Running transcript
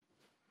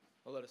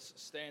Well, let us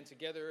stand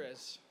together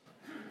as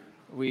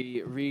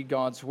we read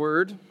God's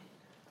Word.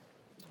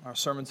 Our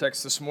sermon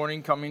text this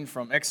morning coming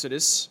from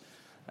Exodus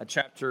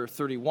chapter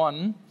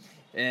 31.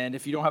 And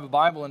if you don't have a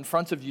Bible in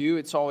front of you,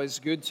 it's always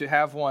good to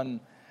have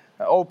one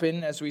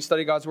open as we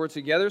study God's Word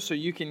together. So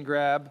you can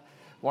grab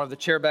one of the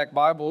chairback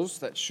Bibles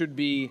that should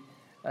be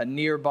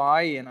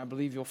nearby. And I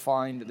believe you'll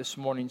find this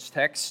morning's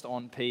text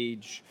on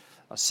page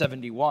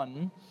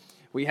 71.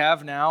 We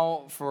have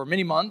now, for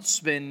many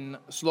months, been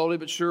slowly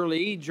but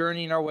surely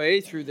journeying our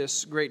way through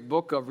this great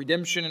book of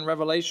redemption and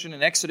revelation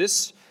in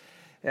Exodus.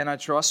 And I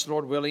trust,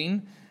 Lord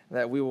willing,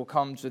 that we will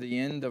come to the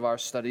end of our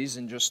studies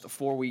in just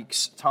 4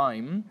 weeks'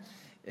 time.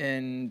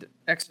 And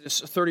Exodus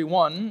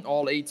 31,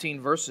 all 18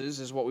 verses,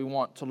 is what we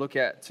want to look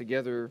at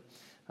together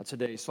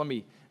today. So let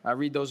me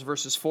read those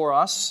verses for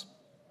us,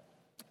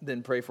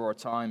 then pray for our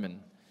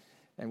time,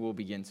 and we'll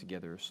begin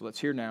together. So let's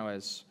hear now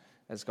as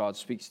God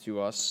speaks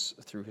to us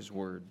through His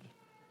Word.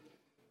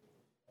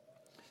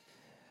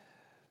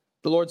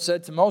 The Lord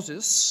said to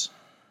Moses,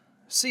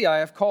 "See, I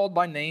have called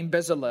by name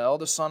Bezalel,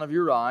 the son of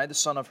Uri, the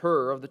son of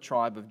Hur, of the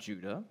tribe of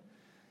Judah,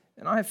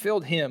 and I have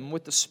filled him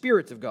with the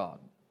Spirit of God,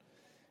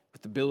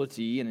 with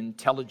ability and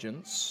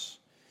intelligence,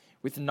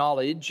 with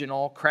knowledge and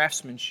all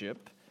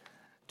craftsmanship,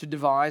 to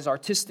devise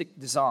artistic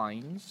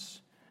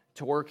designs,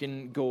 to work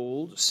in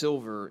gold,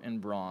 silver, and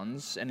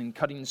bronze, and in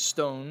cutting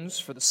stones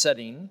for the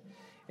setting,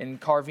 and in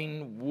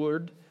carving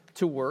wood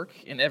to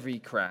work in every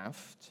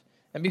craft.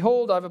 And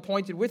behold, I have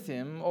appointed with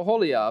him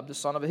Oholiab, the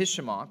son of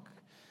Ahisamach,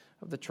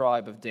 of the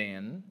tribe of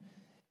Dan.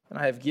 And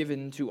I have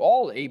given to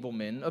all able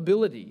men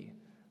ability,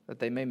 that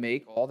they may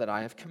make all that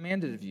I have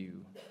commanded of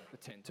you: the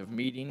tent of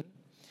meeting,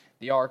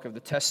 the ark of the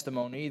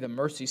testimony, the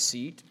mercy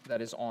seat that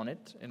is on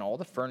it, and all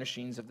the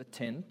furnishings of the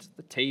tent,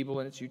 the table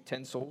and its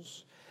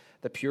utensils,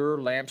 the pure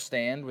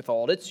lampstand with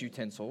all its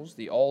utensils,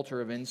 the altar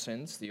of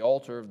incense, the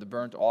altar of the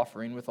burnt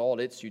offering with all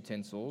its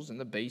utensils, and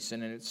the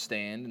basin and its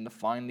stand, and the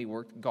finely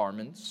worked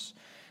garments,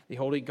 the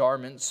holy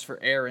garments for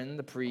Aaron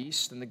the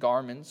priest, and the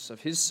garments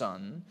of his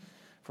son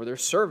for their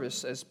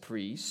service as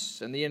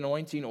priests, and the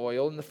anointing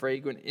oil and the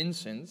fragrant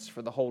incense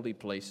for the holy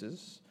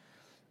places.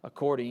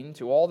 According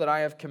to all that I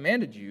have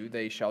commanded you,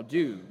 they shall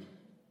do."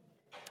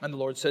 And the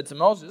Lord said to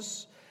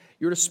Moses,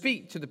 "You are to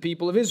speak to the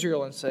people of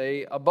Israel and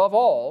say, above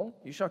all,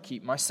 you shall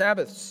keep my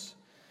Sabbaths.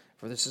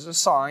 For this is a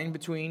sign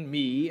between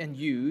me and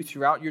you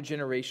throughout your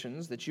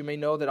generations, that you may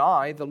know that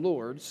I, the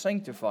Lord,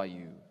 sanctify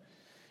you.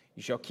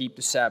 You shall keep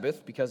the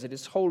Sabbath, because it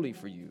is holy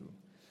for you.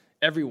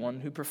 Everyone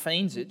who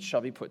profanes it shall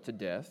be put to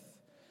death.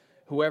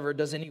 Whoever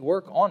does any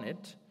work on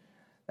it,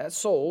 that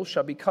soul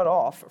shall be cut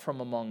off from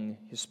among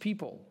his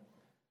people.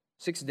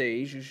 6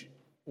 days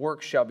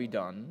work shall be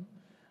done,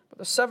 but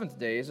the seventh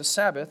day is a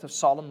Sabbath of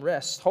solemn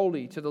rest,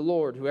 holy to the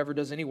Lord. Whoever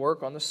does any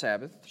work on the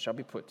Sabbath shall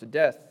be put to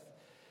death.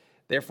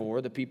 Therefore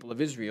the people of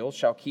Israel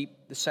shall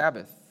keep the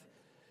Sabbath,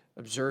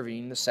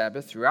 observing the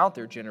Sabbath throughout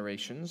their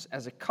generations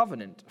as a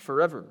covenant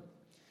forever.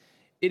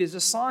 It is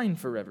a sign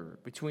forever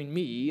between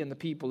me and the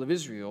people of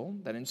Israel,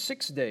 that in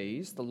 6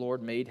 days the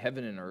Lord made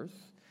heaven and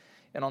earth,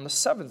 and on the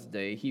seventh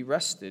day he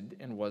rested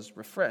and was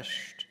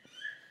refreshed.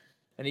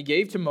 And he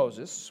gave to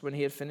Moses, when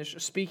he had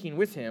finished speaking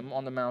with him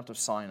on the Mount of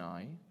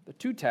Sinai, the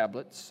 2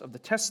 tablets of the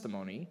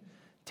testimony,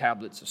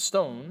 tablets of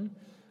stone,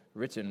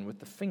 written with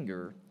the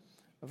finger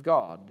of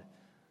God.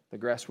 The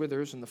grass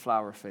withers and the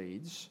flower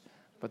fades,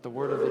 but the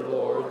word of the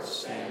Lord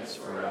stands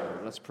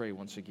forever." Let's pray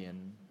once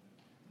again.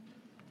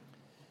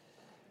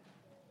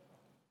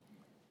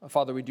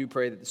 Father, we do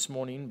pray that this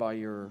morning, by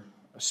your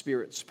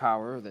Spirit's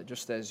power, that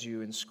just as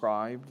you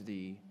inscribed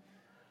the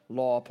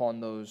law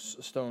upon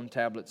those stone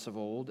tablets of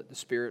old, that the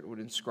Spirit would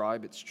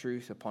inscribe its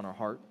truth upon our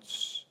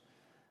hearts,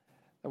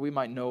 that we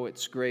might know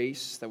its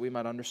grace, that we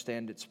might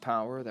understand its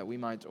power, that we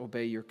might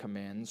obey your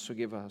commands. So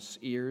give us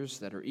ears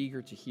that are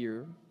eager to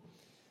hear.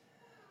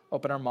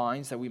 Open our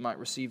minds that we might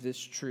receive this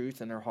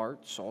truth in our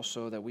hearts,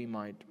 also that we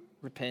might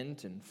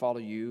repent and follow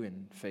you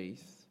in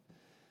faith.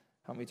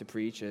 Help me to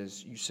preach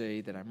as you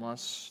say that I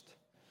must,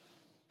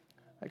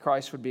 that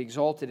Christ would be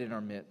exalted in our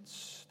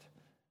midst,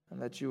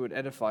 and that you would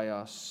edify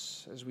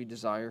us as we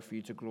desire for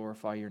you to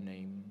glorify your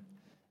name.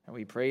 And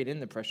we pray it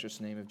in the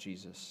precious name of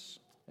Jesus.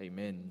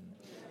 Amen.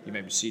 You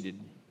may be seated.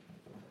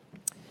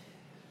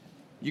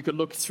 You could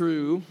look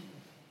through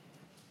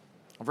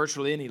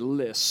virtually any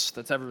list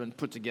that's ever been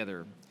put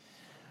together,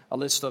 a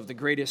list of the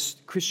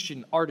greatest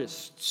Christian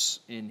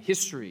artists in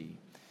history,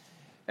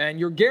 and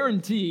you're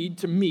guaranteed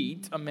to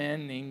meet a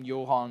man named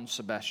Johann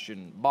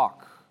Sebastian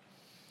Bach.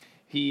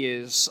 He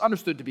is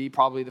understood to be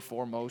probably the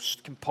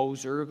foremost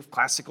composer of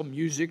classical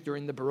music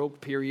during the Baroque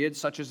period,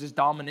 such as his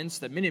dominance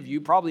that many of you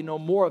probably know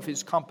more of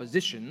his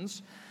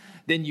compositions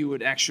than you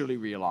would actually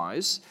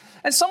realize.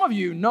 And some of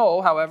you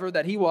know, however,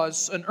 that he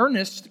was an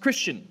earnest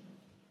Christian.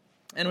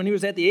 And when he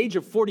was at the age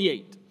of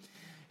 48,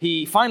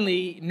 he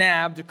finally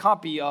nabbed a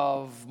copy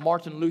of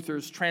Martin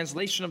Luther's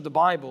translation of the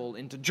Bible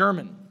into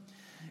German.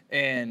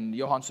 And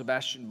Johann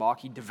Sebastian Bach,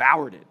 he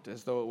devoured it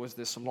as though it was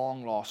this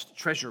long-lost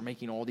treasure,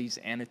 making all these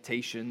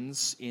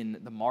annotations in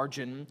the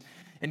margin.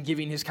 and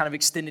giving his kind of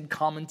extended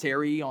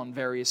commentary on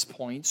various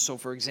points. So,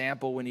 for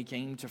example, when he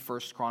came to 1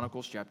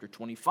 Chronicles chapter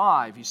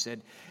 25, he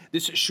said,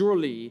 "This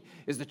surely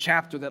is the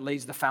chapter that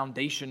lays the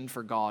foundation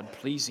for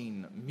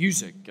God-pleasing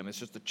music." And it's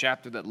just a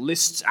chapter that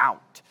lists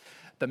out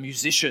the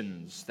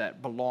musicians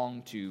that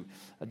belong to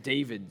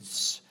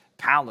David's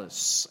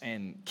palace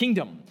and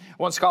kingdom.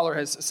 One scholar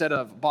has said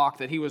of Bach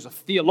that he was a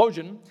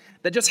theologian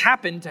that just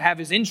happened to have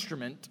his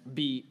instrument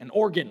be an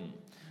organ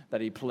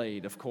that he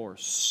played, of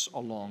course,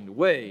 along the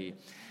way.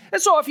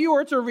 And so if you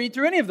were to read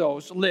through any of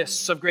those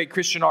lists of great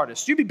Christian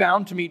artists, you'd be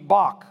bound to meet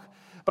Bach.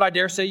 But I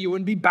dare say you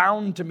wouldn't be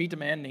bound to meet a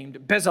man named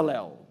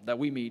Bezalel that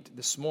we meet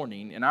this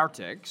morning in our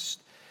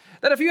text.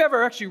 That if you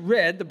ever actually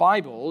read the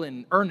Bible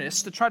in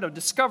earnest to try to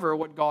discover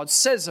what God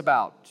says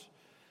about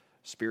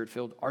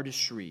Spirit-filled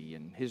artistry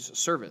and his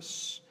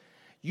service,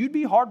 you'd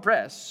be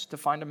hard-pressed to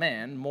find a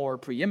man more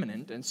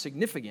preeminent and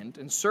significant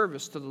in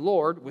service to the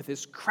Lord with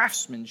his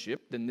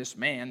craftsmanship than this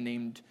man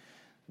named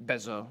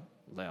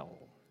Bezalel.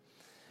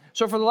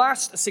 So for the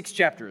last 6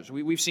 chapters,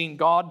 we've seen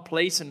God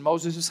place in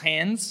Moses'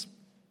 hands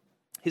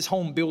his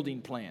home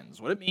building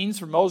plans, what it means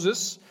for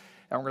Moses,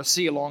 and we're going to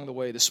see along the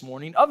way this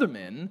morning, other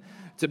men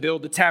to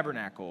build the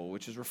tabernacle,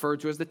 which is referred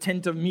to as the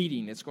tent of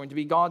meeting. It's going to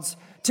be God's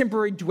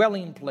temporary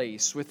dwelling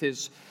place with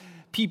his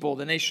people,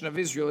 the nation of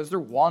Israel, as they're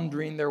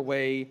wandering their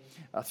way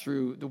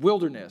through the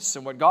wilderness.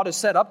 And what God has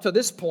said up to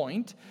this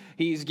point,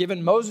 he's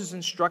given Moses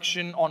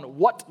instruction on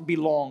what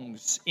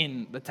belongs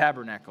in the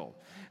tabernacle.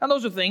 And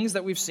those are things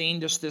that we've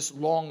seen, just this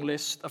long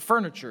list of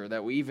furniture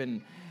that we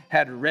even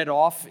had read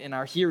off in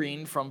our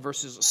hearing from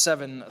verses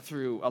 7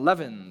 through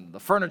 11. The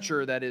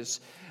furniture that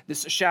is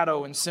this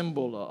shadow and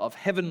symbol of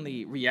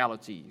heavenly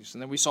realities.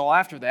 And then we saw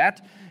after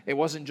that, it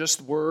wasn't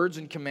just words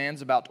and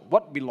commands about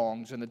what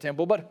belongs in the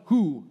temple, but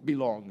who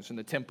belongs in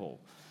the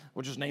temple,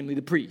 which is namely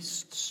the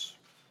priests.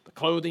 The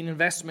clothing and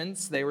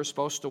vestments they were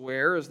supposed to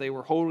wear as they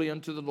were holy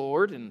unto the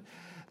Lord and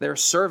their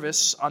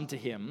service unto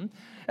him.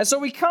 And so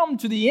we come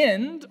to the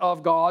end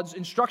of God's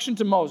instruction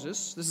to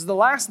Moses. This is the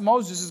last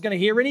Moses is going to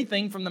hear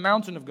anything from the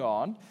mountain of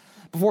God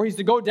before he's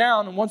to go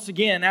down, and once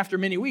again, after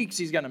many weeks,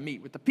 he's going to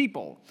meet with the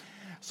people.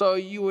 So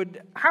you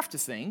would have to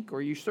think,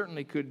 or you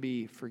certainly could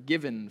be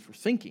forgiven for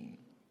thinking,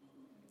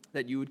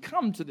 that you would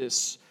come to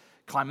this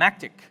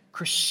climactic,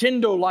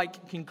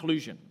 crescendo-like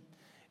conclusion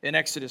in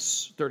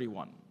Exodus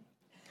 31.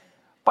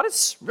 But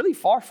it's really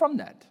far from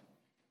that.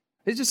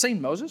 It's just saying,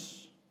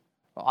 Moses,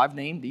 well, I've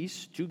named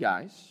these 2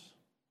 guys,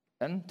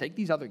 and take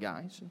these other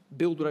guys and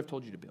build what I've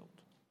told you to build.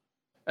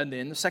 And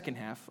then the second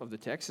half of the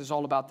text is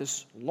all about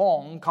this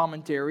long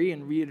commentary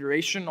and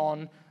reiteration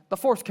on the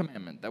 4th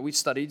commandment that we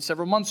studied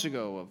several months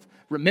ago of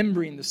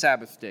remembering the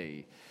Sabbath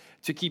day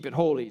to keep it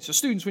holy. So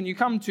students, when you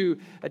come to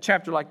a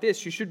chapter like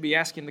this, you should be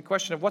asking the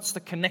question of what's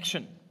the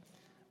connection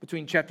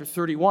between chapter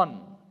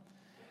 31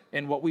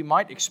 and what we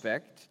might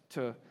expect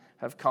to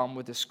have come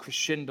with this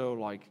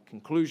crescendo-like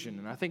conclusion.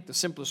 And I think the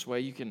simplest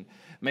way you can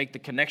make the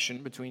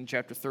connection between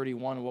chapter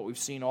 31 and what we've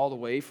seen all the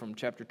way from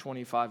chapter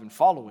 25 and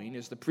following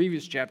is the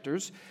previous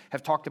chapters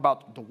have talked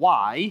about the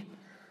why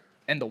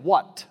and the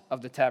what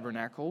of the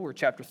tabernacle, where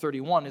chapter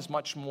 31 is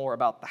much more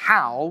about the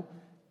how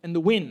and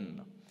the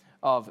when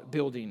of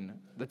building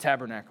the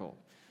tabernacle.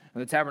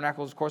 And the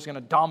tabernacle is, of course, going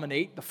to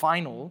dominate the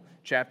final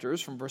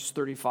chapters from verse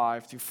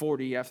 35 through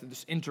 40 after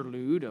this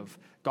interlude of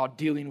God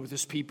dealing with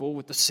his people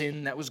with the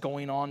sin that was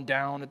going on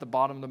down at the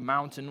bottom of the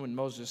mountain when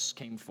Moses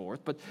came forth.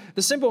 But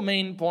the simple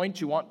main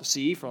point you want to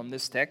see from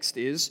this text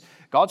is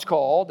God's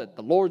call that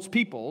the Lord's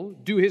people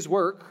do his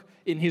work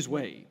in his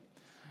way.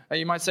 And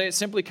you might say it's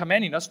simply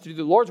commanding us to do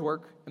the Lord's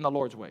work in the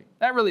Lord's way.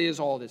 That really is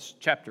all this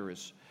chapter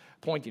is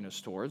pointing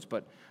us towards.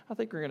 But I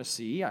think we're going to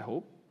see, I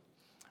hope,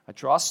 I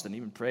trust and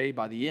even pray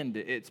by the end,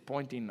 it's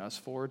pointing us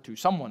forward to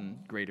someone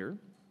greater,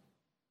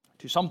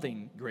 to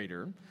something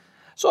greater.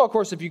 So, of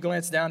course, if you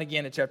glance down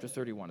again at chapter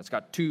 31, it's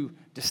got 2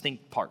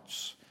 distinct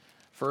parts.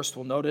 First,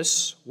 we'll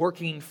notice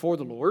working for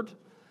the Lord.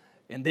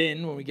 And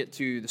then, when we get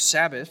to the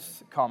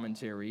Sabbath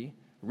commentary,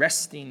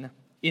 resting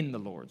in the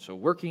Lord. So,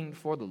 working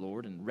for the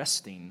Lord and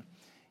resting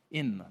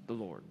in the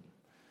Lord.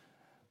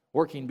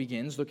 Working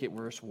begins, look at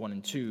verse 1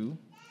 and 2.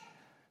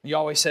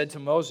 Yahweh said to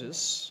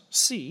Moses,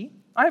 "See,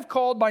 I have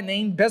called by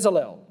name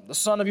Bezalel, the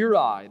son of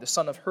Uri, the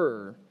son of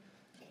Hur,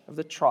 of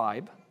the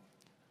tribe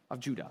of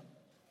Judah."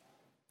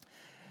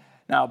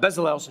 Now,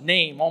 Bezalel's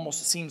name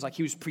almost seems like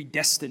he was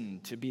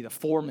predestined to be the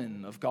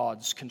foreman of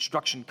God's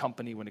construction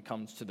company when it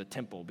comes to the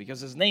temple, because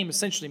his name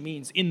essentially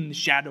means in the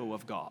shadow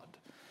of God.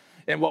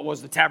 And what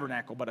was the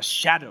tabernacle but a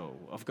shadow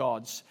of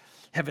God's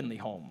heavenly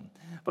home?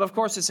 But of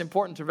course, it's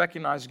important to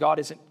recognize God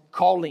isn't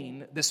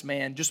calling this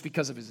man just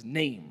because of his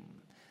name.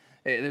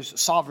 There's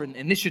sovereign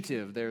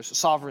initiative, there's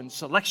sovereign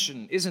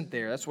selection, isn't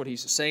there? That's what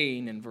he's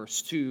saying in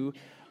verse 2.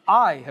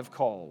 I have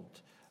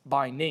called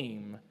by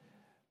name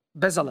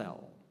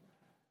Bezalel.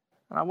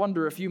 And I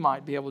wonder if you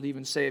might be able to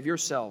even say of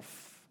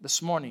yourself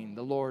this morning,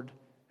 the Lord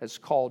has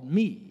called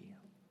me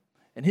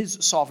in his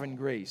sovereign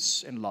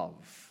grace and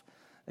love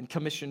and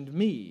commissioned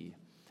me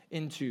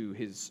into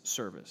his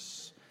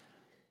service.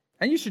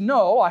 And you should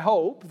know, I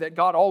hope, that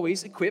God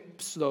always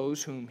equips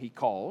those whom he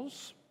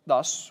calls.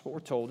 Thus, what we're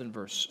told in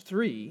verse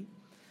 3,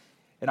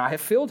 and I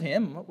have filled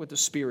him with the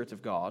Spirit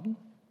of God,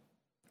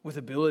 with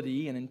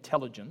ability and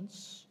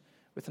intelligence,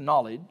 with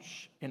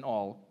knowledge in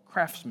all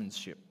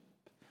craftsmanship.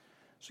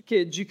 So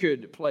kids, you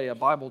could play a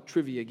Bible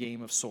trivia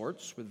game of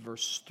sorts with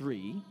verse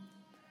 3.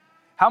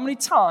 How many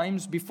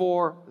times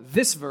before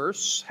this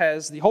verse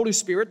has the Holy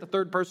Spirit, the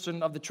third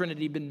person of the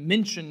Trinity, been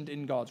mentioned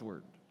in God's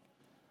Word?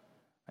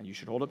 And you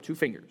should hold up two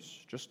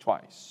fingers, just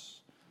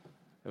twice.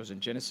 It was in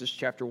Genesis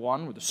chapter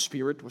 1 where the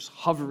Spirit was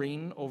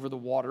hovering over the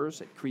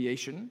waters at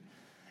creation.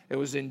 It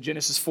was in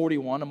Genesis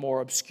 41, a more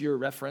obscure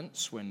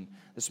reference, when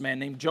this man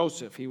named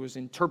Joseph, he was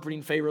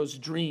interpreting Pharaoh's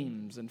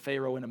dreams, and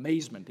Pharaoh, in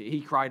amazement,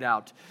 he cried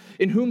out,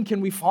 "In whom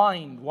can we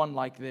find one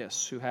like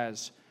this who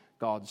has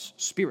God's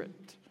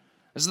Spirit?"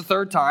 This is the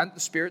third time the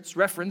Spirit's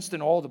referenced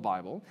in all the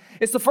Bible.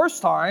 It's the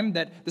first time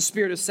that the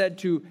Spirit is said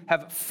to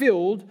have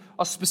filled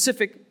a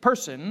specific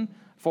person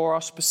for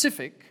a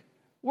specific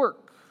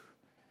work.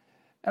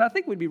 And I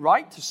think we'd be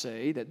right to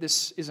say that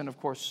this isn't, of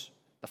course,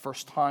 the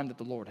first time that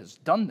the Lord has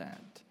done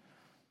that.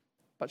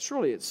 But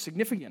surely it's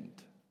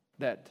significant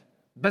that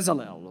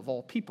Bezalel, of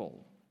all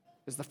people,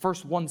 is the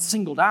first one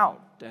singled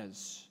out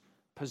as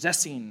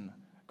possessing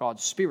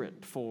God's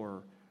Spirit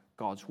for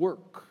God's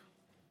work.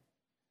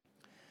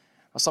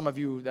 Now, some of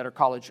you that are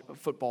college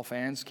football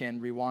fans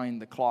can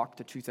rewind the clock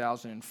to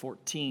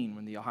 2014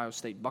 when the Ohio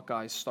State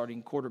Buckeyes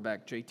starting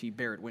quarterback J.T.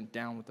 Barrett went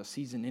down with a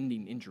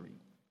season-ending injury.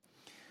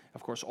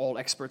 Of course, all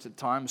experts at the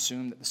time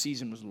assumed that the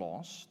season was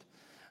lost,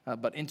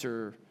 but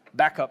enter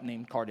backup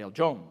named Cardale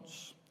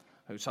Jones,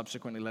 who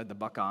subsequently led the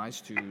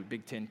Buckeyes to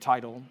Big Ten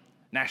title,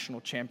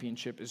 national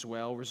championship as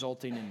well,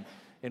 resulting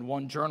in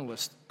one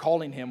journalist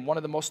calling him one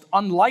of the most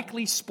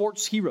unlikely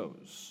sports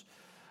heroes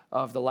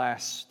of the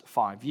last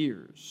 5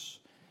 years.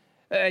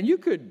 And you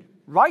could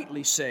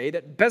rightly say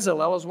that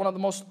Bezalel is one of the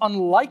most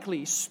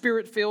unlikely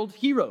Spirit-filled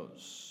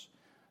heroes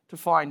to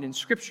find in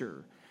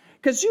Scripture.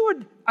 Because you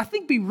would, I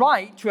think, be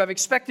right to have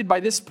expected by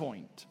this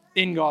point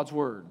in God's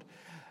Word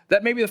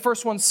that maybe the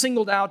first one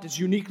singled out as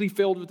uniquely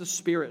filled with the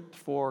Spirit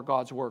for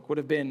God's work would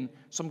have been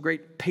some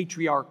great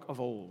patriarch of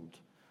old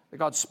that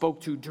God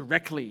spoke to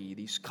directly,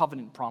 these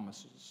covenant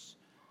promises.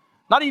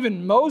 Not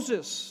even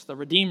Moses, the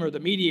Redeemer,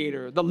 the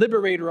mediator, the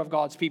liberator of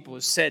God's people,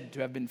 is said to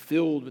have been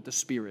filled with the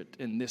Spirit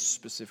in this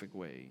specific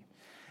way.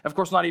 Of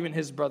course, not even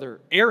his brother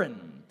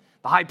Aaron,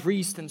 the high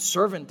priest and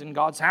servant in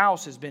God's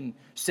house, has been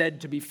said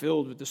to be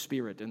filled with the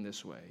Spirit in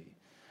this way.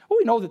 Well,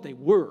 we know that they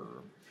were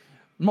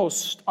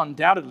most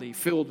undoubtedly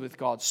filled with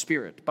God's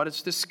Spirit, but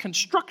it's this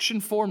construction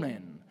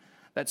foreman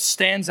that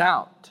stands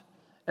out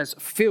as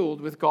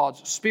filled with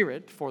God's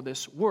Spirit for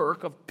this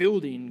work of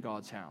building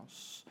God's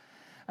house.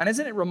 And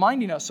isn't it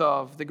reminding us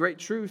of the great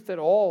truth that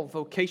all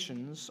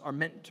vocations are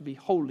meant to be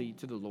holy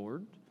to the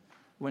Lord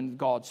when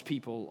God's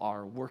people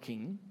are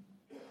working?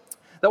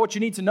 That what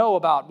you need to know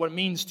about what it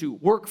means to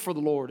work for the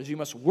Lord is you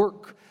must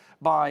work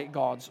by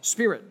God's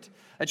Spirit.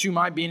 That you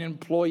might be an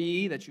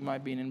employee, that you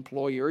might be an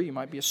employer, you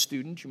might be a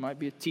student, you might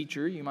be a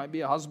teacher, you might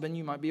be a husband,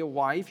 you might be a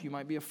wife, you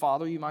might be a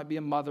father, you might be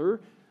a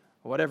mother.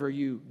 Whatever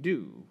you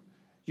do,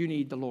 you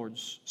need the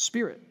Lord's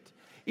Spirit.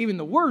 Even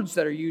the words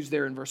that are used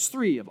there in verse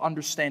 3 of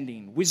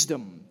understanding,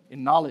 wisdom,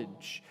 and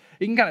knowledge.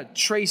 You can kind of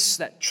trace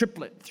that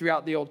triplet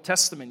throughout the Old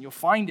Testament. You'll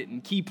find it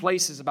in key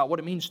places about what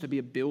it means to be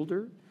a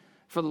builder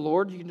for the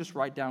Lord. You can just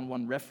write down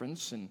one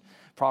reference in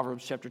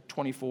Proverbs chapter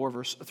 24,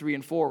 verse 3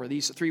 and 4, where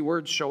these three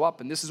words show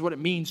up. And this is what it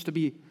means to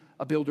be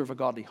a builder of a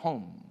godly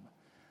home.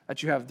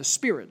 That you have the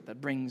Spirit that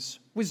brings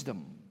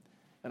wisdom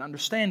and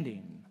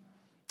understanding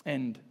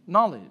and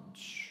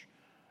knowledge.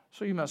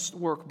 So you must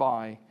work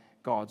by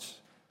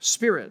God's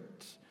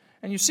Spirit.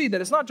 And you see that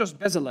it's not just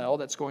Bezalel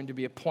that's going to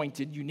be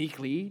appointed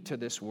uniquely to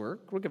this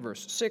work. Look at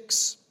verse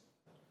 6.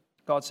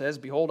 God says,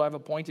 "Behold, I have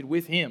appointed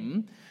with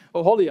him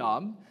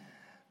Oholiab,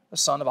 the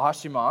son of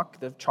Ahisamach,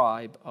 the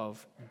tribe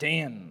of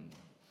Dan."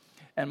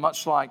 And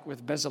much like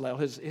with Bezalel,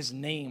 his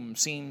name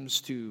seems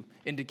to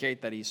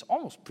indicate that he's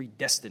almost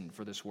predestined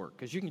for this work.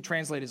 Because you can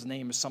translate his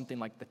name as something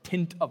like the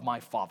tent of my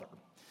father.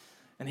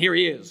 And here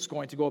he is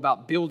going to go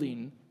about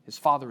building his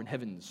Father in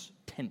heaven's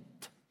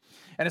tent.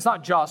 And it's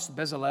not just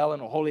Bezalel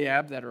and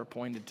Oholiab that are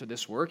appointed to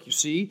this work. You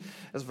see,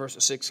 as verse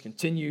 6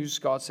 continues,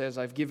 God says,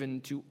 "I've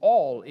given to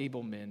all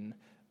able men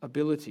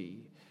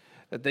ability,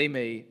 that they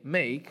may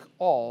make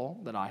all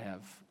that I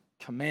have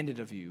commanded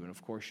of you." And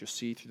of course, you'll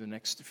see through the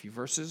next few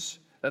verses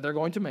that they're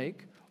going to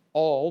make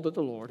all that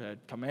the Lord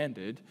had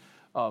commanded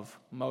of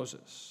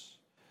Moses.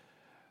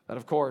 That,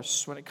 of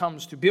course, when it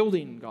comes to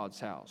building God's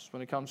house,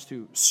 when it comes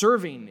to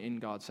serving in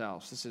God's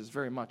house, this is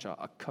very much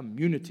a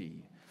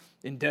community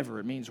endeavor.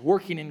 It means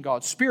working in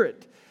God's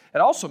Spirit. It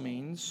also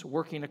means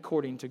working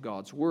according to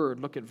God's Word.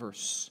 Look at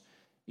verse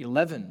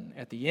 11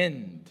 at the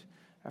end.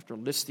 After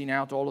listing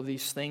out all of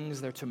these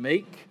things they're to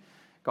make,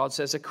 God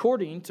says,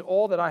 "According to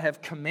all that I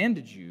have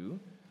commanded you,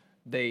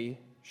 they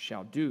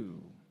shall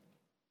do."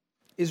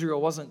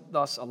 Israel wasn't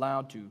thus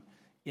allowed to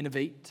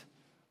innovate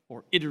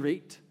or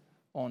iterate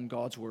on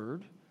God's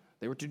Word.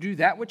 They were to do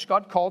that which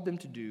God called them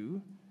to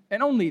do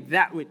and only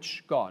that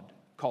which God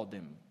called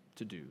them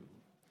to do.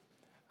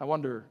 I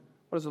wonder,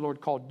 what has the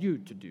Lord called you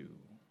to do?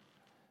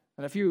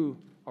 And if you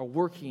are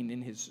working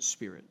in His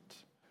Spirit,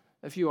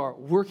 if you are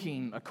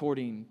working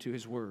according to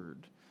His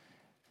Word,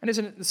 and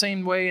isn't it the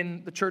same way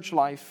in the church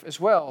life as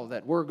well,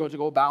 that we're going to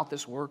go about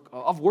this work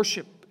of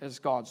worship as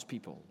God's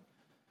people,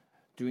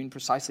 doing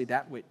precisely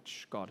that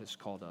which God has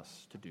called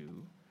us to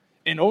do,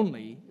 and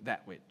only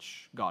that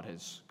which God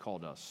has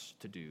called us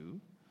to do?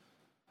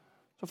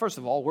 So first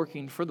of all,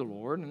 working for the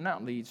Lord, and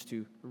that leads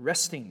to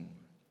resting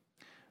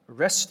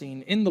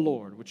in the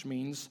Lord, which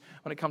means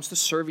when it comes to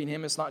serving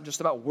Him, it's not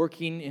just about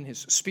working in His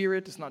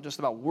Spirit, it's not just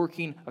about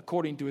working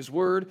according to His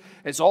Word,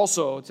 it's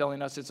also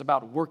telling us it's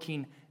about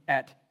working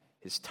at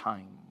His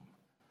time,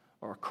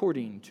 or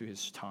according to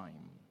His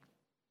time.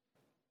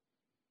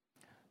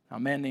 Now, a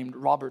man named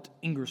Robert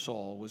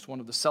Ingersoll was one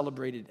of the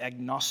celebrated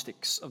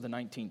agnostics of the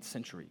 19th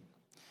century.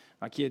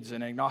 Now, kids,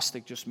 an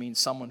agnostic just means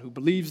someone who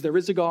believes there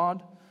is a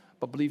God,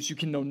 but believes you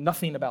can know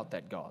nothing about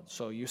that God.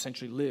 So you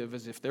essentially live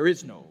as if there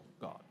is no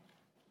God.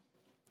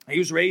 He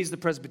was raised a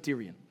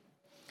Presbyterian.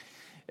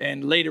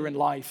 And later in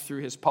life,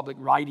 through his public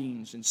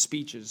writings and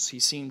speeches, he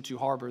seemed to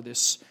harbor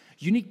this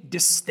unique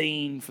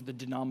disdain for the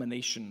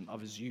denomination of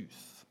his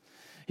youth.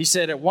 He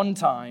said at one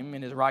time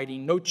in his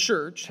writing, "No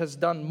church has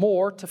done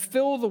more to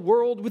fill the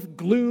world with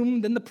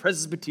gloom than the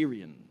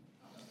Presbyterian."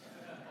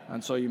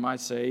 And so you might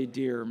say,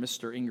 "Dear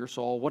Mr.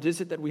 Ingersoll, what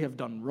is it that we have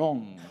done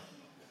wrong?"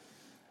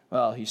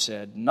 Well, he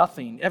said,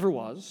 "Nothing ever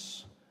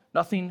was,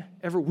 nothing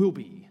ever will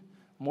be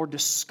more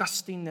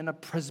disgusting than a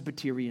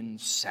Presbyterian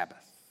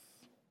Sabbath."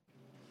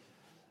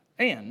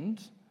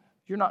 And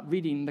you're not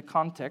reading the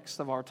context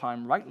of our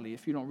time rightly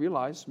if you don't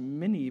realize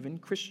many even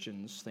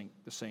Christians think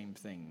the same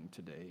thing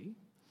today.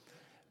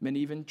 Many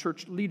even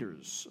church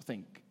leaders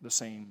think the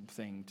same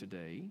thing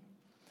today.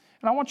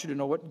 And I want you to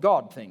know what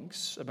God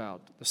thinks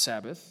about the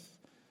Sabbath.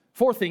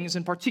 4 things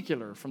in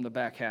particular from the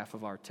back half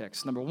of our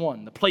text. Number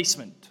 1, the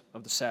placement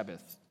of the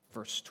Sabbath,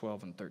 verse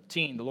 12 and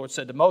 13. The Lord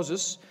said to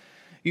Moses,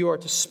 "You are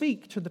to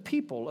speak to the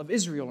people of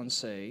Israel and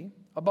say,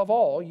 'Above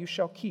all, you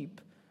shall keep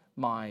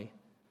my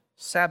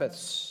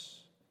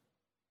Sabbaths.'"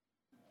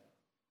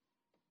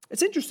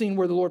 It's interesting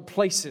where the Lord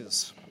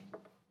places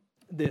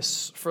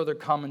this further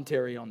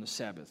commentary on the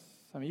Sabbath.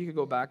 I mean, you could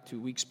go back 2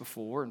 weeks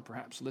before and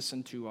perhaps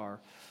listen to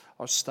our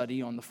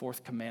study on the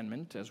 4th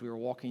commandment as we were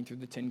walking through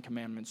the 10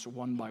 commandments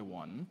one by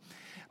one.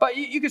 But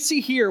you can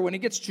see here when it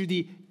gets to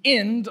the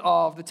end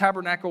of the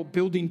tabernacle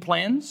building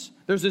plans,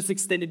 there's this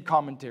extended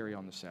commentary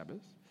on the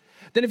Sabbath.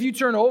 Then if you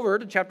turn over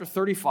to chapter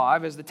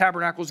 35, as the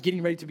tabernacle is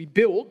getting ready to be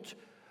built,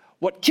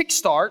 what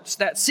kickstarts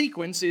that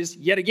sequence is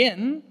yet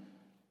again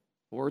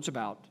words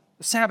about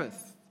the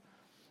Sabbath.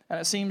 And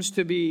it seems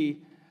to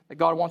be that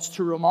God wants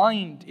to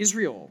remind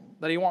Israel,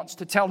 that He wants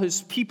to tell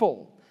His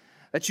people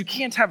that you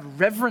can't have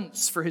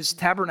reverence for His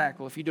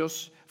tabernacle if you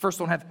first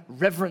don't have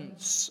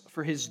reverence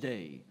for His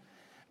day.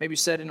 Maybe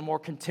said in a more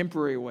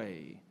contemporary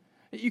way,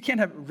 you can't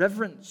have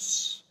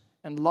reverence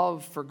and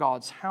love for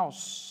God's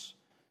house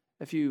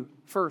if you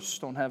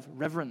first don't have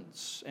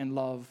reverence and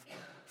love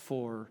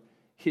for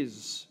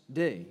His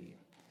day.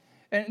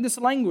 And this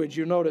language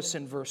you'll notice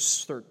in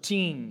verse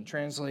 13,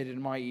 translated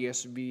in my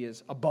ESV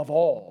as "above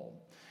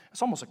all."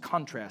 It's almost a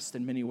contrast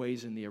in many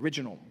ways in the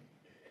original.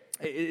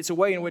 It's a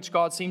way in which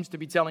God seems to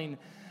be telling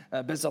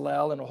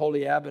Bezalel and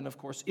Oholiab and, of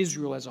course,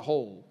 Israel as a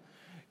whole,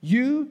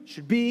 you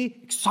should be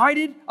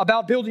excited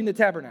about building the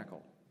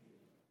tabernacle.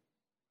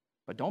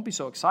 But don't be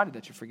so excited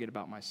that you forget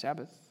about my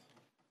Sabbath,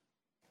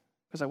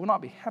 because I will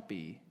not be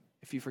happy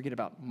if you forget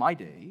about my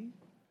day.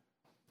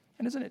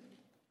 And isn't it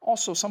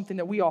also something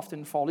that we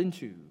often fall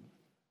into?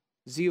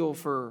 Zeal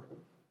for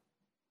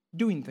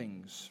doing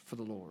things for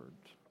the Lord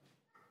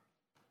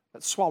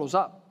that swallows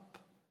up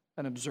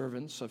an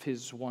observance of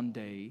His one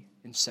day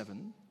in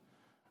 7.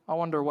 I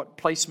wonder what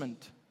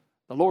placement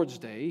the Lord's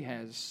day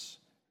has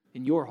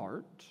in your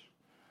heart.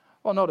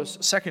 Well, notice,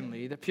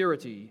 secondly, the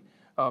purity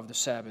of the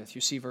Sabbath.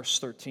 You see verse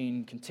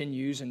 13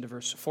 continues into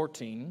verse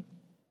 14.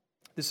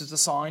 "This is a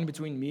sign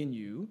between me and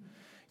you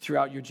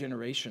throughout your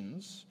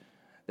generations,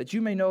 that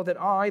you may know that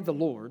I, the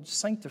Lord,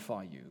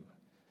 sanctify you,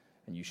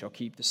 and you shall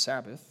keep the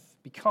Sabbath,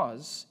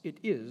 because it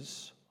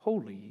is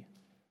holy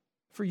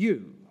for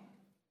you."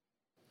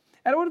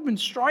 And it would have been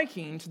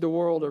striking to the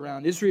world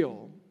around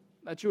Israel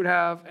that you would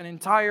have an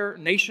entire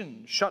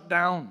nation shut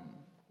down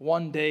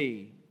one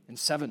day in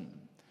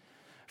 7.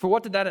 For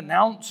what did that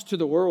announce to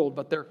the world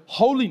but their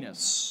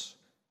holiness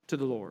to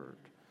the Lord?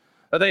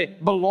 That they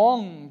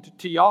belonged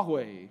to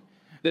Yahweh.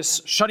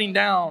 This shutting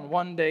down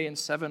one day in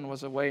 7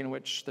 was a way in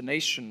which the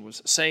nation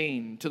was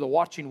saying to the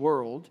watching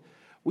world,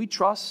 we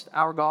trust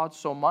our God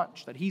so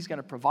much that He's going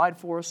to provide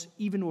for us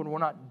even when we're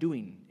not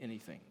doing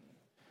anything.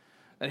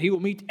 That He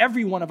will meet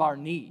every one of our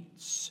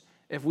needs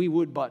if we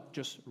would but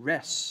just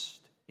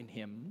rest in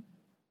Him.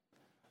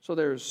 So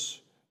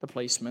there's the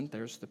placement,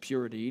 there's the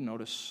purity.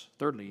 Notice,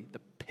 thirdly, the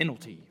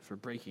penalty for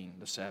breaking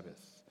the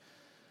Sabbath.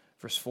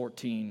 Verse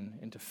 14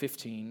 into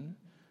 15,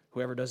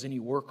 "Whoever does any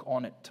work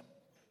on it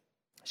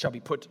shall be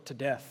put to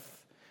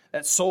death.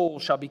 That soul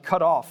shall be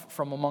cut off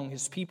from among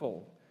his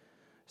people.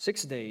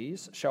 6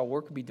 days shall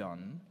work be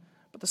done,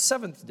 but the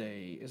seventh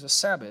day is a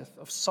Sabbath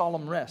of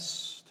solemn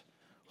rest,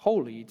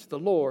 holy to the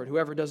Lord.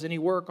 Whoever does any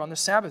work on the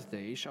Sabbath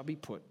day shall be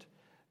put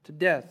to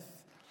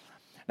death.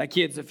 Now,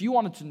 kids, if you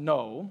wanted to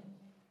know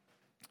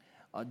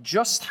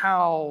just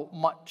how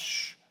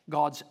much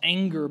God's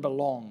anger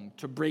belonged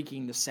to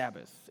breaking the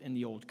Sabbath in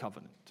the Old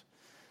Covenant,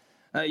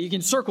 you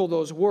can circle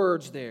those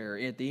words there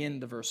at the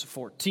end of verse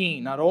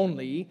 14. Not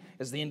only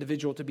is the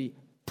individual to be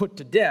put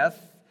to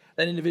death,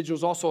 that individual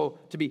is also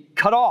to be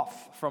cut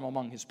off from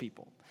among his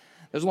people.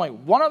 There's only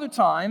one other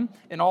time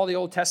in all the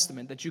Old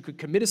Testament that you could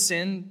commit a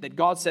sin that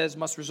God says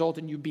must result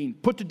in you being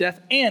put to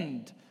death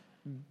and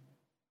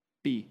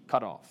be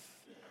cut off.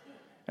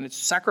 And it's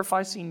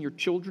sacrificing your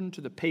children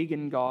to the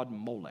pagan god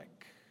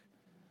Molech.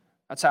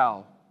 That's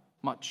how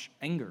much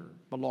anger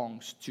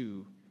belongs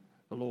to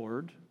the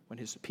Lord when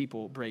his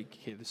people break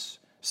his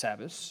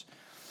Sabbaths.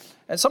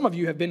 And some of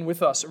you have been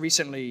with us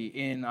recently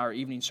in our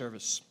evening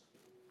service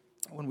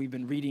when we've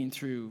been reading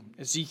through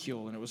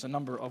Ezekiel, and it was a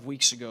number of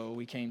weeks ago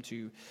we came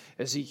to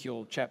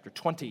Ezekiel chapter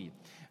 20,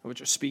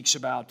 which speaks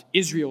about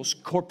Israel's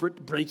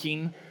corporate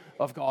breaking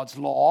of God's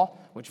law,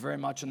 which very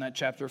much in that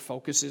chapter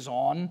focuses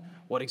on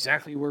what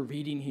exactly we're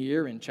reading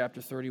here in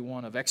chapter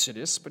 31 of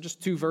Exodus. But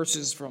just 2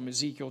 verses from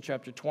Ezekiel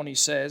chapter 20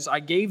 says, I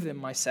gave them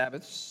my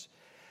Sabbaths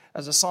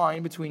as a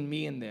sign between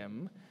me and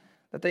them,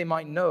 that they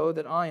might know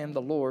that I am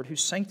the Lord who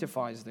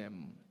sanctifies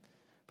them.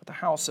 But the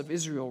house of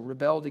Israel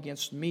rebelled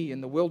against me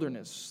in the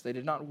wilderness. They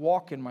did not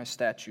walk in my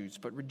statutes,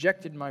 but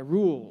rejected my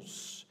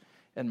rules,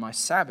 and my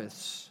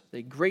Sabbaths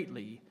they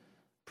greatly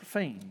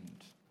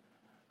profaned.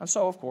 And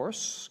so, of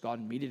course, God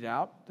meted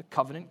out the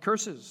covenant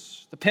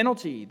curses, the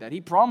penalty that he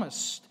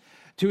promised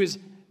to his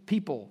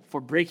people for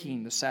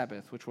breaking the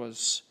Sabbath, which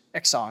was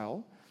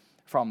exile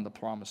from the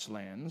promised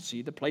land.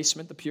 See, the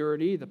placement, the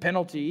purity, the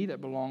penalty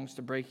that belongs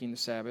to breaking the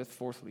Sabbath.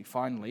 Fourthly,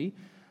 finally,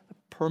 the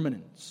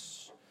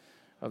permanence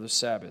of the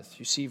Sabbath.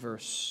 You see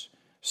verse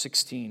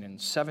 16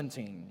 and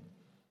 17.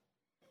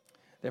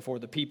 Therefore,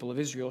 the people of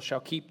Israel shall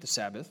keep the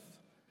Sabbath,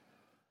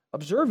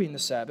 observing the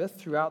Sabbath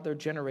throughout their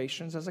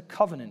generations as a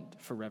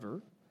covenant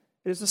forever.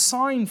 It is a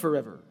sign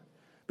forever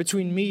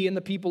between me and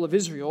the people of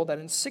Israel that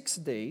in 6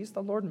 days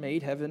the Lord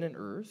made heaven and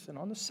earth, and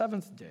on the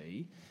seventh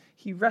day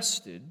he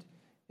rested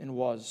and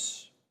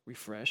was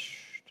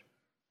refreshed.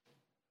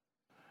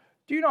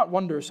 Do you not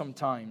wonder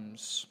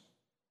sometimes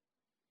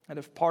that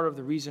if part of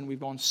the reason we've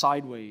gone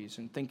sideways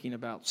in thinking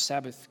about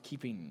Sabbath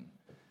keeping,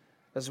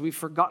 as we've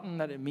forgotten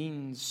that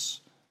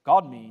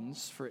God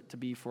means for it to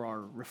be for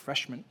our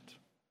refreshment,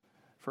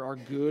 for our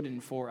good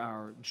and for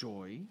our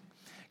joy?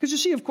 Because you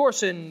see, of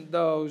course, in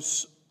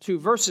those 2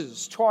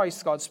 verses,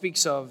 twice God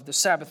speaks of the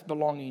Sabbath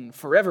belonging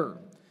forever.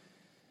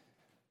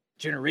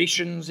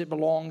 Generations, it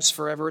belongs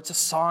forever. It's a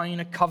sign,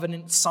 a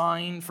covenant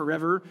sign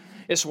forever.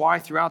 It's why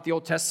throughout the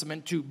Old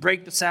Testament, to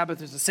break the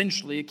Sabbath is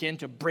essentially akin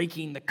to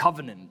breaking the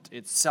covenant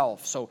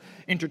itself. So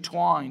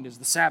intertwined is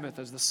the Sabbath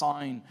as the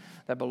sign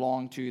that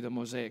belonged to the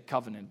Mosaic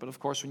covenant. But of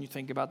course, when you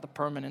think about the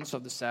permanence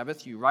of the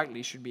Sabbath, you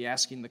rightly should be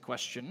asking the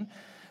question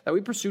that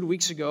we pursued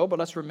weeks ago, but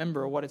let's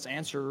remember what its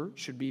answer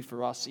should be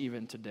for us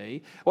even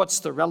today.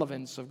 What's the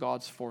relevance of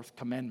God's fourth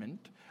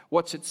commandment?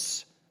 What's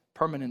its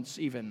permanence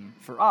even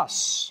for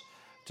us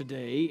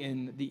today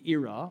in the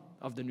era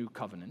of the new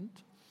covenant?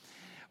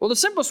 Well, the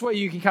simplest way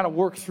you can kind of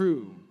work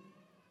through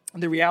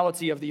the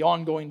reality of the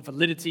ongoing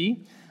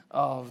validity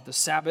of the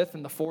Sabbath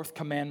and the fourth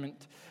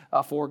commandment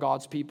for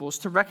God's people is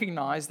to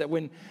recognize that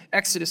when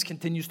Exodus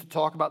continues to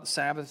talk about the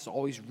Sabbath, it's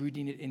always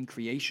rooting it in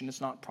creation. It's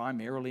not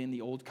primarily in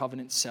the Old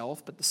Covenant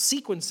itself, but the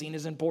sequencing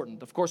is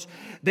important. Of course,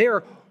 they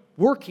are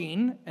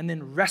working and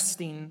then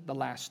resting the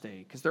last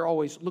day because they're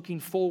always looking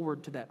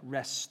forward to that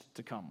rest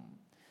to come.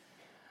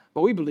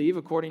 But we believe,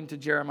 according to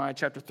Jeremiah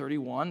chapter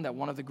 31, that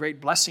one of the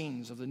great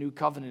blessings of the new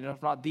covenant,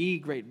 if not the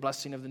great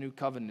blessing of the new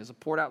covenant, is a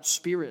poured out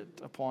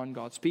Spirit upon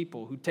God's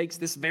people who takes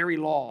this very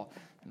law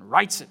and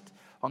writes it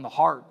on the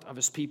heart of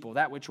his people.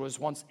 That which was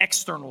once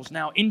external is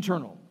now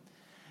internal.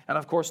 And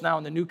of course, now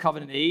in the new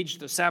covenant age,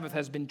 the Sabbath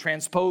has been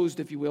transposed,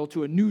 if you will,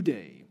 to a new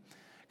day.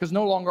 Because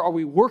no longer are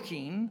we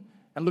working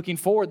and looking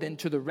forward then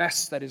to the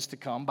rest that is to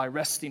come by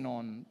resting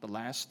on the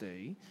last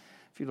day.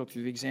 If you look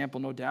through the example,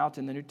 no doubt,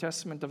 in the New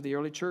Testament of the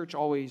early church,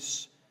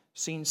 always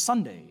seen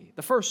Sunday,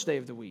 the first day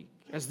of the week,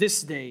 as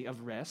this day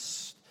of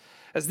rest,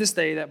 as this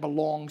day that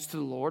belongs to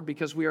the Lord,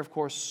 because we are, of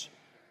course,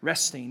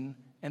 resting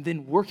and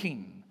then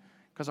working,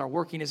 because our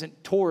working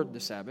isn't toward the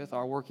Sabbath,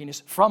 our working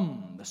is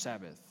from the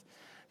Sabbath,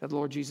 that the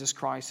Lord Jesus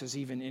Christ has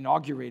even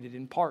inaugurated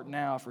in part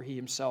now, for he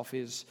himself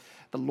is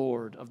the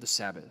Lord of the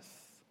Sabbath.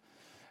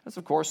 That's,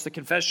 of course, the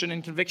confession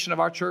and conviction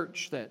of our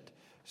church that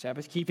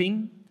Sabbath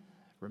keeping,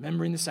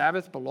 remembering the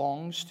Sabbath,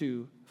 belongs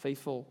to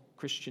faithful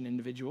Christian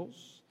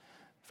individuals,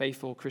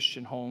 faithful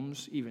Christian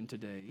homes, even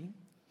today.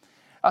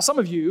 Some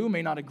of you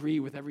may not agree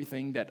with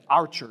everything that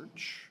our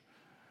church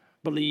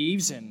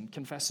believes and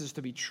confesses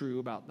to be true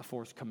about the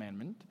fourth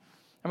commandment.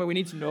 I mean, we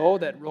need to know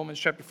that Romans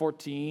chapter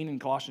 14 and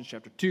Colossians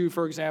chapter 2,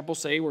 for example,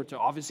 say we're to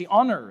obviously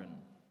honor and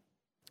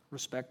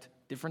respect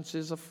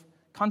differences of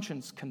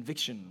conscience,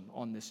 conviction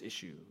on this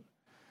issue.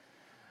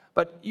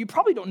 But you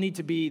probably don't need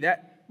to be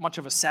that much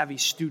of a savvy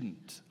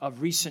student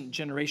of recent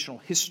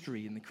generational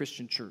history in the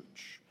Christian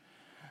church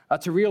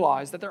to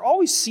realize that there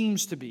always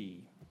seems to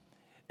be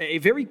a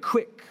very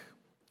quick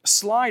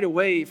slide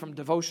away from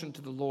devotion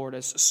to the Lord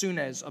as soon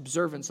as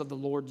observance of the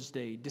Lord's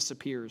Day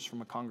disappears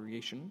from a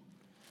congregation,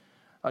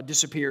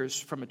 disappears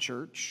from a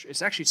church.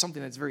 It's actually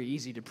something that's very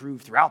easy to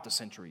prove throughout the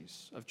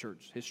centuries of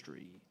church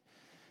history.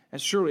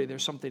 And surely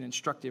there's something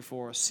instructive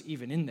for us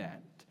even in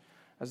that.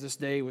 As this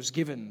day was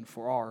given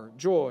for our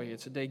joy,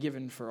 it's a day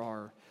given for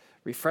our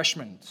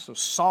refreshment. So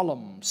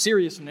solemn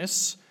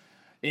seriousness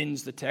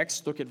ends the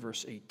text. Look at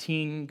verse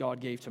 18. God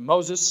gave to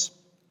Moses,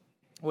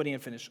 when he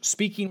had finished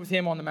speaking with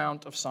him on the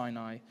Mount of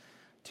Sinai,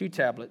 2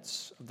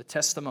 tablets of the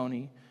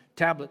testimony,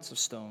 tablets of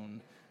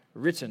stone,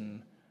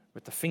 written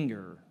with the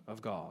finger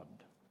of God.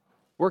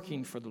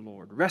 Working for the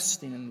Lord,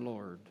 resting in the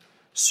Lord,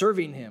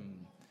 serving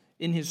him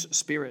in his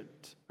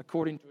spirit,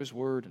 according to his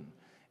word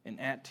and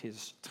at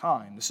his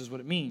time. This is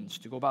what it means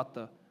to go about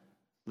the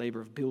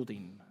labor of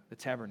building the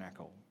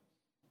tabernacle.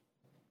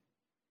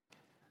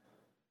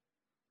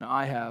 Now,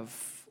 I have,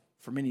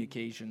 for many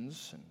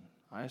occasions, and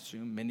I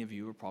assume many of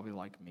you are probably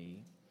like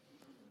me,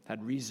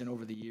 had reason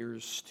over the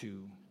years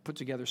to put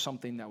together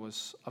something that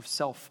was of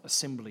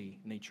self-assembly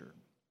nature.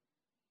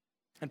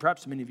 And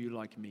perhaps many of you,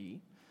 like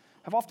me,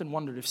 have often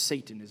wondered if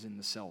Satan is in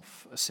the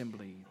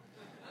self-assembly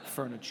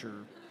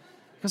furniture,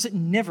 because it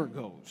never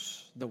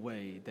goes the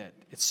way that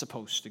it's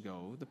supposed to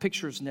go. The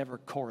pictures never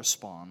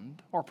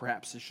correspond, or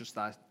perhaps it's just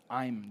that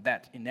I'm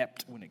that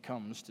inept when it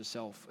comes to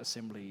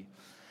self-assembly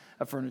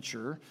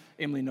furniture.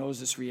 Emily knows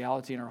this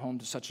reality in our home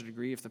to such a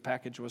degree. If the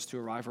package was to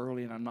arrive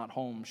early and I'm not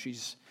home,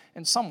 she's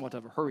in somewhat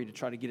of a hurry to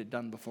try to get it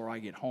done before I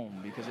get home,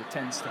 because it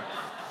tends to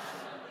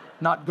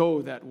not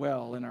go that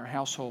well in our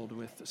household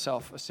with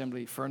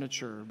self-assembly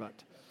furniture. But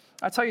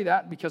I tell you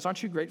that because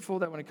aren't you grateful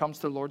that when it comes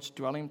to the Lord's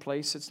dwelling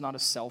place, it's not a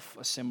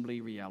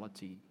self-assembly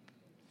reality?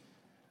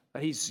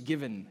 That he's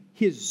given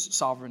his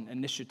sovereign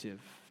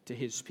initiative to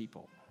his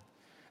people.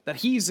 That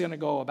he's going to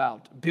go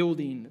about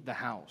building the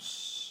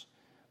house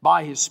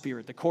by his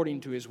Spirit,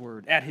 according to his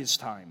word, at his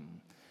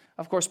time.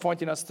 Of course,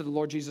 pointing us to the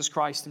Lord Jesus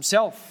Christ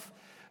himself.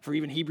 For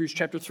even Hebrews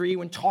chapter 3,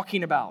 when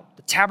talking about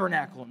the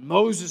tabernacle and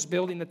Moses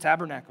building the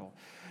tabernacle,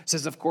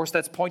 says, of course,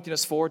 that's pointing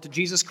us forward to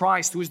Jesus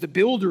Christ, who is the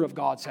builder of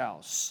God's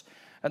house.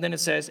 And then it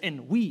says,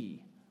 and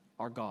we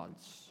are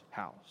God's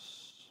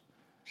house.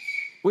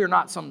 We are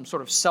not some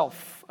sort of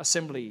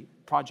self-assembly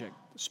project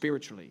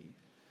spiritually.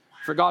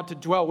 For God to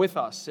dwell with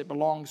us, it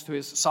belongs to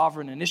his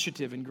sovereign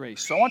initiative and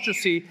grace. So I want you to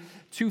see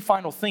 2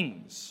 final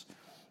things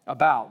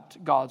about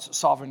God's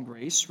sovereign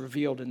grace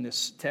revealed in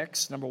this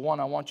text. Number 1,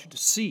 I want you to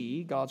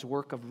see God's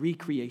work of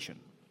recreation.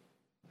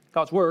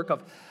 God's work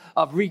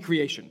of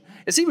recreation.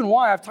 It's even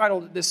why I've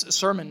titled this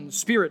sermon,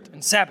 Spirit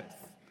and Sabbath.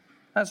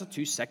 That's the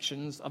 2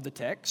 sections of the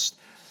text.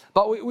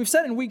 But we've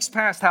said in weeks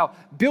past how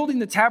building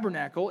the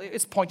tabernacle,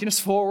 it's pointing us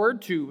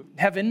forward to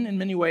heaven in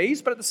many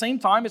ways, but at the same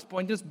time, it's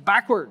pointing us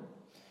backward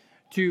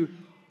to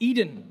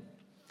Eden.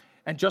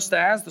 And just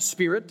as the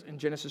Spirit in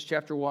Genesis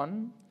chapter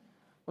 1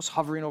 was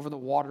hovering over the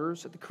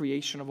waters at the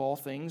creation of all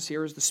things,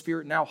 here is the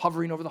Spirit now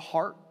hovering over the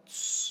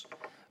hearts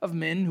of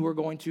men who are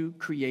going to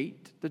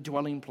create the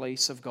dwelling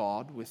place of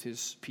God with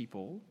his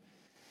people.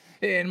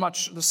 In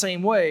much the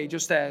same way,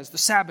 just as the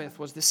Sabbath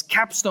was this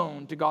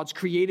capstone to God's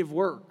creative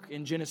work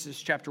in Genesis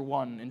chapter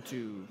 1 and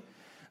 2,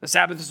 the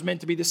Sabbath is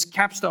meant to be this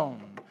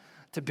capstone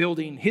to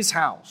building his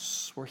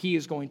house where he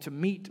is going to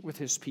meet with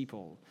his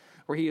people,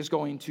 where he is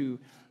going to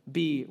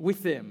be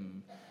with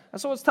them. And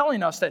so it's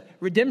telling us that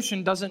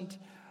redemption doesn't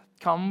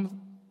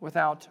come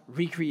without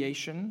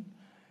recreation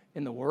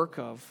in the work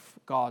of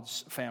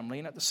God's family.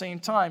 And at the same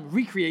time,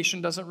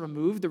 recreation doesn't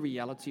remove the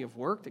reality of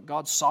work, that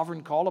God's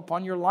sovereign call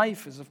upon your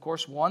life is, of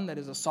course, one that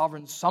is a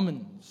sovereign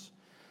summons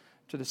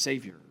to the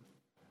Savior.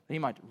 That he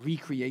might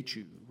recreate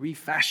you,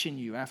 refashion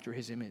you after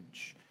his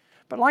image.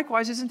 But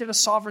likewise, isn't it a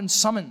sovereign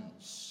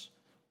summons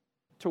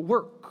to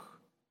work,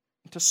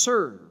 to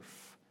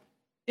serve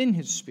in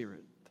his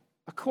Spirit,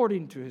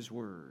 according to his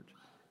word,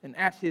 and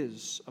at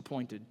his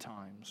appointed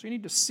time? So you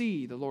need to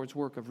see the Lord's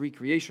work of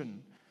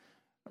recreation.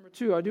 Number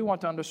 2, I do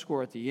want to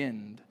underscore at the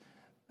end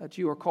that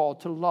you are called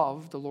to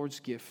love the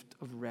Lord's gift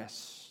of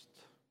rest.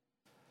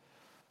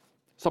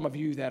 Some of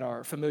you that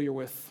are familiar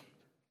with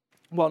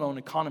well-known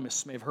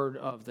economists may have heard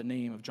of the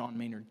name of John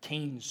Maynard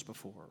Keynes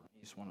before.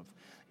 He's one of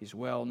these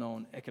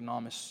well-known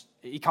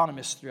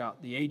economists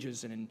throughout the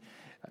ages. And in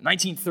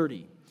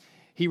 1930,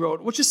 he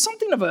wrote, which is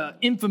something of an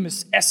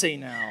infamous essay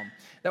now,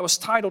 that was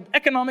titled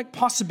Economic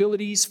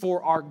Possibilities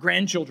for Our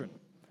Grandchildren.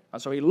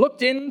 And so he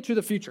looked into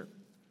the future.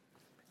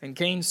 And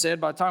Keynes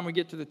said, by the time we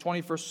get to the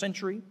 21st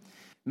century,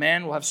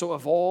 man will have so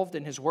evolved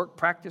in his work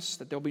practice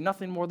that there will be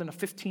nothing more than a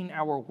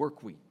 15-hour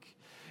work week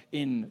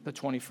in the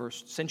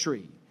 21st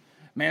century.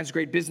 Man's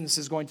great business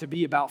is going to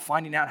be about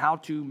finding out how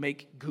to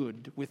make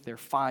good with their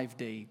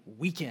 5-day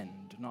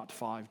weekend, not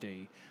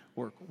 5-day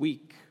work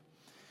week.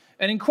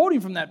 And in quoting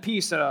from that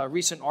piece, a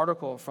recent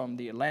article from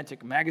the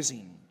Atlantic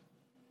magazine,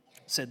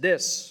 said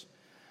this: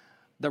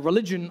 "The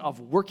religion of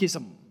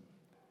workism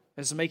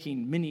is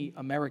making many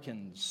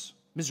Americans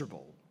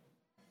miserable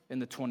in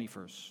the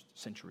 21st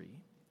century."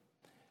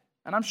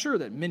 And I'm sure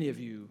that many of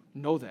you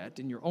know that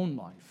in your own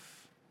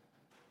life.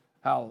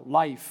 How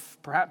life,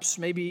 perhaps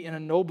maybe in a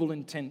noble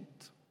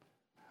intent,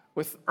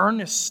 with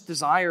earnest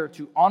desire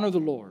to honor the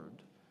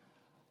Lord,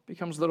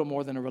 becomes little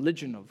more than a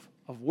religion of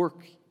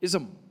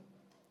workism.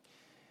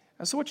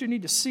 And so what you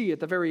need to see at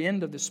the very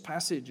end of this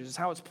passage is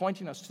how it's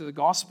pointing us to the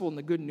gospel and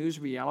the good news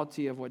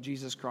reality of what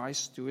Jesus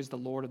Christ, who is the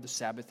Lord of the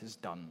Sabbath, has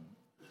done.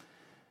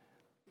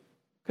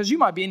 Because you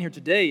might be in here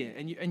today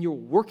and you're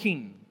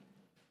working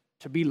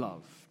to be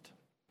loved,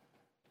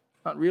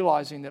 not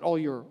realizing that all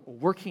your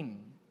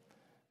working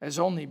is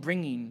only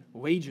bringing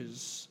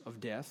wages of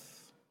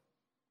death,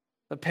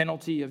 the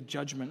penalty of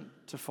judgment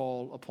to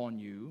fall upon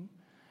you.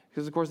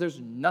 Because, of course, there's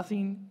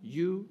nothing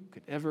you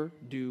could ever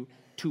do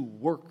to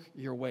work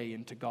your way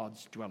into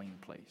God's dwelling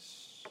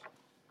place.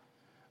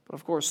 But,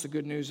 of course, the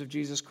good news of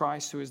Jesus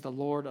Christ, who is the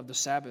Lord of the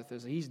Sabbath,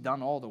 is that He's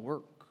done all the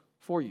work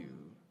for you.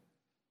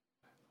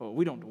 Well,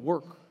 we don't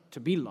work to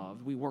be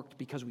loved. We work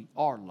because we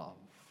are loved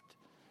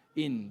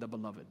in the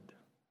Beloved.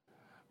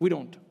 We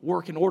don't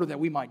work in order that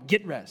we might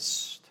get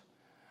rest.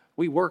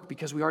 We work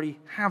because we already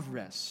have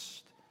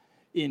rest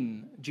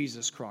in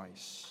Jesus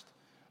Christ.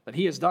 That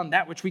He has done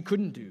that which we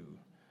couldn't do,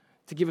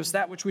 to give us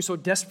that which we so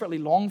desperately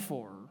long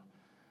for.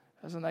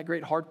 As in that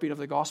great heartbeat of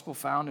the gospel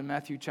found in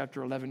Matthew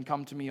chapter 11,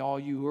 "Come to me, all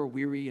you who are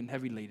weary and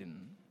heavy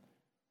laden,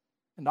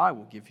 and I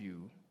will give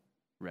you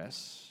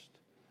rest."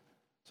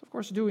 So, of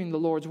course, doing the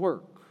Lord's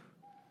work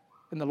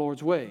in the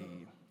Lord's way,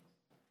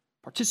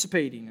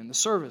 participating in the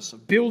service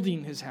of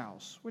building His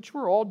house, which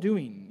we're all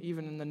doing,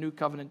 even in the New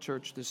Covenant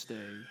Church this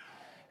day.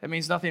 It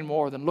means nothing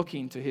more than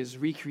looking to His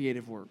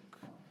recreative work.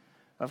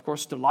 Of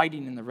course,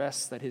 delighting in the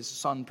rest that His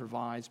Son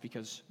provides,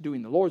 because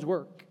doing the Lord's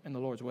work in the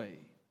Lord's way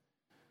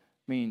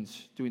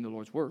means doing the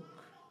Lord's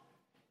work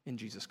in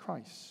Jesus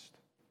Christ.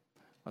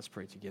 Let's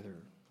pray together.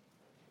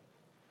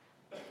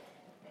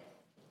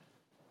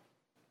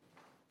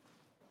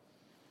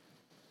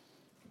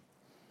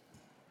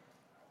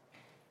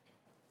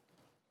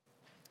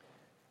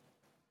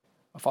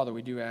 Father,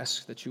 we do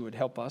ask that you would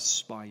help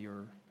us by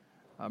your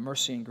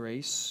mercy and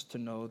grace to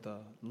know the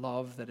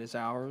love that is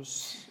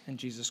ours in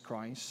Jesus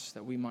Christ,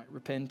 that we might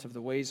repent of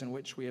the ways in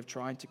which we have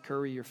tried to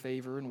curry your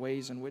favor and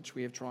ways in which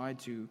we have tried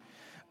to,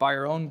 by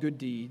our own good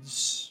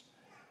deeds,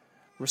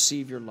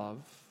 receive your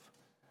love.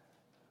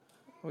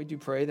 We do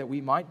pray that we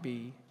might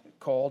be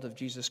called of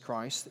Jesus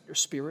Christ, that your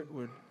Spirit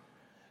would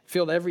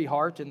fill every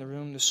heart in the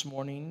room this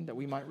morning, that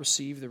we might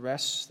receive the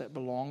rest that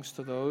belongs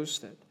to those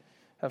that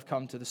have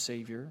come to the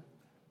Savior,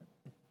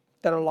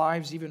 that our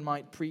lives even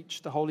might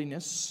preach the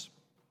holiness.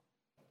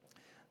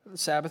 The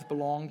Sabbath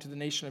belonged to the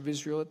nation of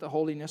Israel, that the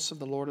holiness of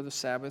the Lord of the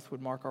Sabbath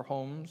would mark our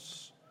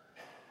homes.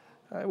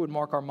 It would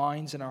mark our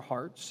minds and our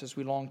hearts as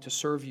we long to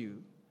serve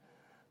you,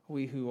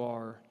 we who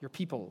are your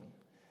people,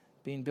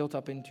 being built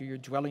up into your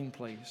dwelling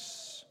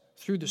place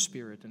through the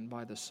Spirit and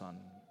by the Son.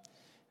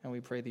 And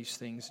we pray these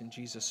things in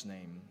Jesus'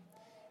 name.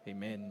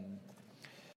 Amen.